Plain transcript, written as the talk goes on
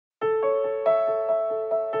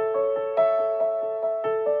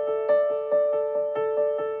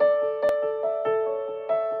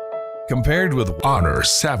compared with Honor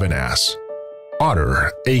 7S.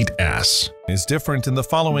 Honor 8S is different in the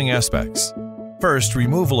following aspects. First,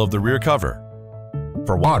 removal of the rear cover.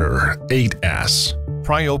 For Honor 8S,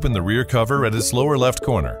 pry open the rear cover at its lower left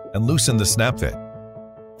corner and loosen the snap fit.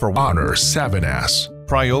 For Honor 7S,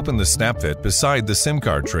 pry open the snap fit beside the SIM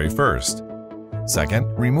card tray first.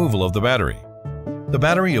 Second, removal of the battery. The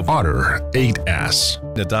battery of Honor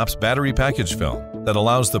 8S adopts battery package film that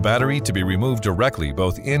allows the battery to be removed directly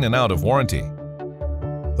both in and out of warranty.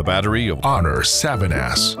 The battery of Honor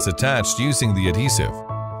 7S is attached using the adhesive.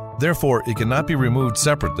 Therefore, it cannot be removed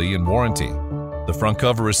separately in warranty. The front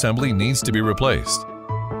cover assembly needs to be replaced.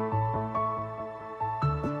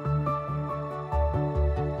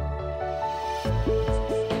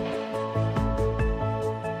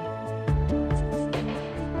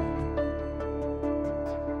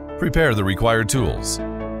 Prepare the required tools.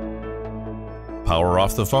 Power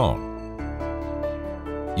off the phone.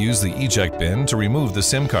 Use the eject bin to remove the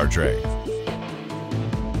SIM card tray.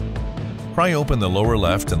 Pry open the lower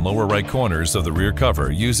left and lower right corners of the rear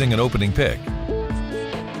cover using an opening pick.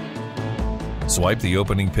 Swipe the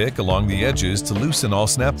opening pick along the edges to loosen all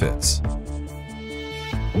snap fits.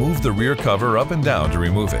 Move the rear cover up and down to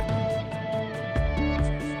remove it.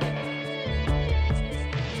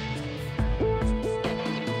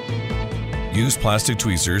 Use plastic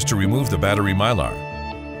tweezers to remove the battery mylar.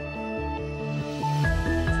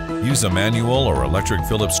 Use a manual or electric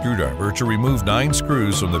Phillips screwdriver to remove 9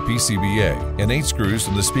 screws from the PCBA and 8 screws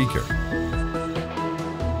from the speaker.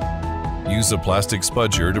 Use a plastic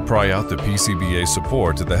spudger to pry out the PCBA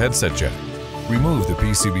support at the headset jack. Remove the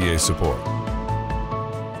PCBA support.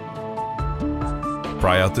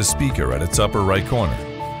 Pry out the speaker at its upper right corner.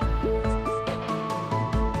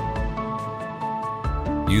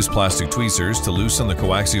 Use plastic tweezers to loosen the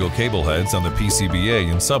coaxial cable heads on the PCBA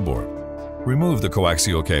and subboard. Remove the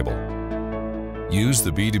coaxial cable. Use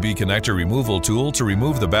the B2B connector removal tool to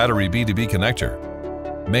remove the battery B2B connector,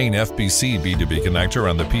 main FPC B2B connector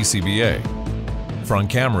on the PCBA, front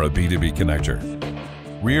camera B2B connector,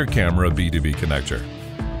 rear camera B2B connector.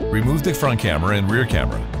 Remove the front camera and rear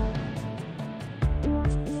camera.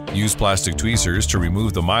 Use plastic tweezers to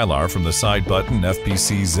remove the mylar from the side button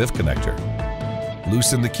FPC ZIF connector.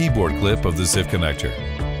 Loosen the keyboard clip of the ZIF connector.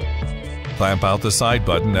 Clamp out the side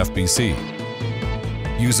button FPC.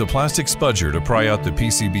 Use a plastic spudger to pry out the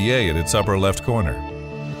PCBA at its upper left corner.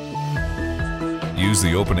 Use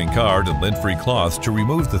the opening card and lint-free cloth to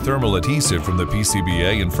remove the thermal adhesive from the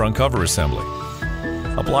PCBA and front cover assembly.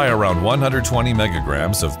 Apply around 120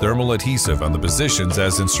 megagrams of thermal adhesive on the positions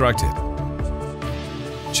as instructed.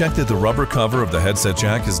 Check that the rubber cover of the headset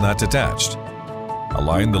jack is not detached.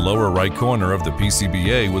 Align the lower right corner of the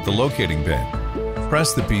PCBA with the locating pin.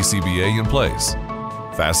 Press the PCBA in place.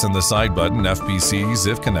 Fasten the side button FPC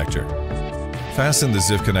ZIF connector. Fasten the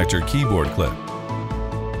ZIF connector keyboard clip.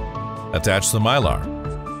 Attach the mylar.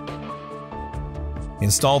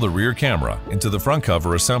 Install the rear camera into the front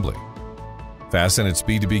cover assembly. Fasten its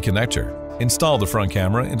B2B connector. Install the front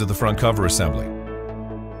camera into the front cover assembly.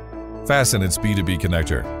 Fasten its B2B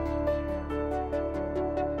connector.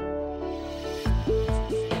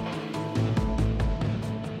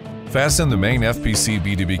 Fasten the main FPC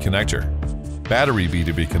B2B connector, battery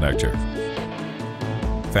B2B connector.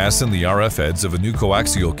 Fasten the RF heads of a new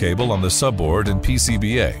coaxial cable on the subboard and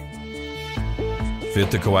PCBA. Fit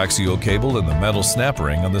the coaxial cable in the metal snap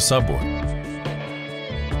ring on the subboard.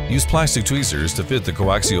 Use plastic tweezers to fit the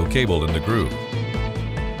coaxial cable in the groove.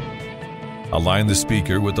 Align the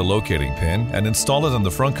speaker with the locating pin and install it on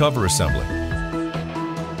the front cover assembly.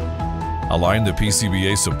 Align the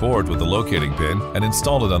PCBA support with the locating pin and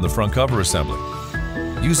install it on the front cover assembly.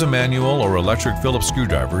 Use a manual or electric Phillips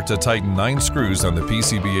screwdriver to tighten 9 screws on the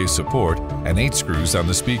PCBA support and 8 screws on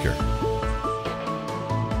the speaker.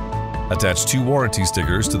 Attach 2 warranty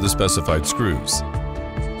stickers to the specified screws.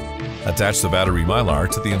 Attach the battery mylar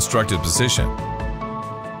to the instructed position.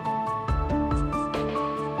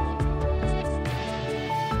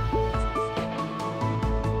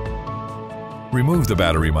 Remove the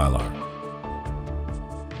battery mylar.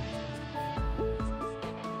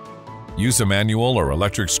 Use a manual or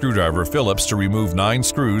electric screwdriver Phillips to remove 9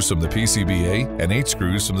 screws from the PCBA and 8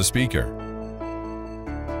 screws from the speaker.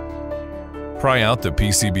 Pry out the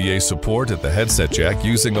PCBA support at the headset jack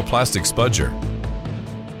using a plastic spudger.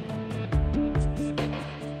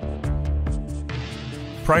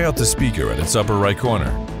 Pry out the speaker at its upper right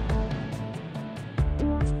corner.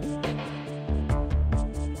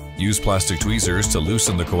 Use plastic tweezers to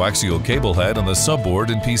loosen the coaxial cable head on the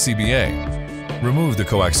subboard and PCBA. Remove the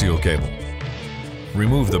coaxial cable.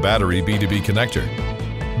 Remove the battery B2B connector,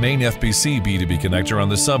 main FPC B2B connector on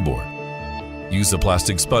the subboard, Use a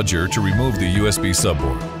plastic spudger to remove the USB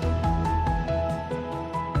subboard.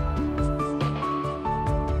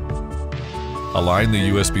 Align the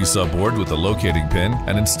USB subboard with the locating pin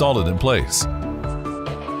and install it in place.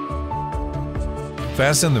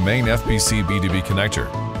 Fasten the main FPC B2B connector,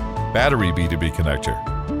 battery B2B connector.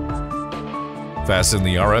 Fasten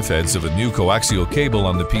the RF heads of a new coaxial cable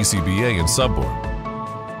on the PCBA and subboard.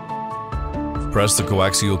 Press the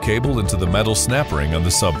coaxial cable into the metal snap ring on the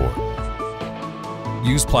subboard.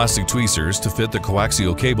 Use plastic tweezers to fit the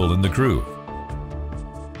coaxial cable in the groove.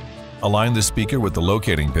 Align the speaker with the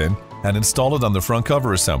locating pin and install it on the front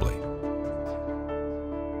cover assembly.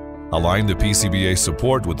 Align the PCBA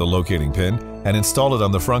support with the locating pin and install it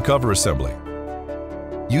on the front cover assembly.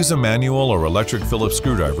 Use a manual or electric Phillips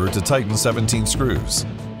screwdriver to tighten 17 screws,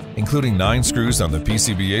 including 9 screws on the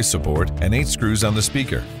PCBA support and 8 screws on the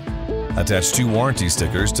speaker. Attach 2 warranty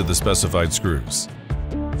stickers to the specified screws.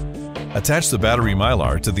 Attach the battery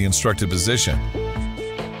mylar to the instructed position.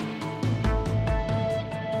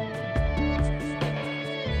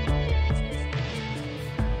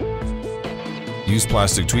 Use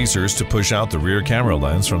plastic tweezers to push out the rear camera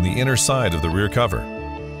lens from the inner side of the rear cover.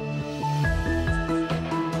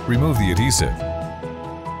 Remove the adhesive.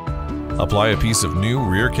 Apply a piece of new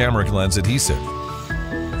rear camera lens adhesive.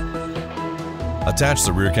 Attach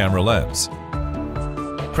the rear camera lens.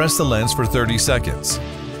 Press the lens for 30 seconds.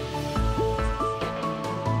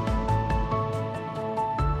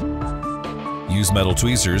 Use metal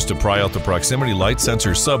tweezers to pry out the proximity light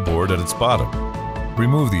sensor subboard at its bottom.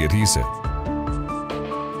 Remove the adhesive.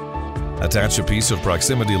 Attach a piece of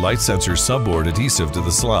proximity light sensor subboard adhesive to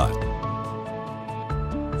the slot.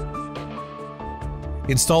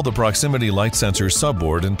 Install the proximity light sensor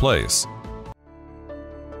subboard in place.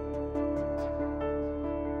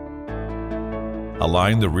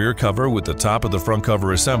 Align the rear cover with the top of the front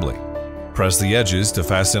cover assembly. Press the edges to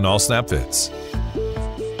fasten all snap fits.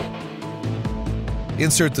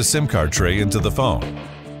 Insert the SIM card tray into the phone.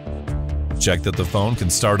 Check that the phone can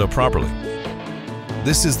start up properly.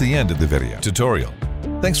 This is the end of the video tutorial.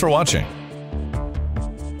 Thanks for watching.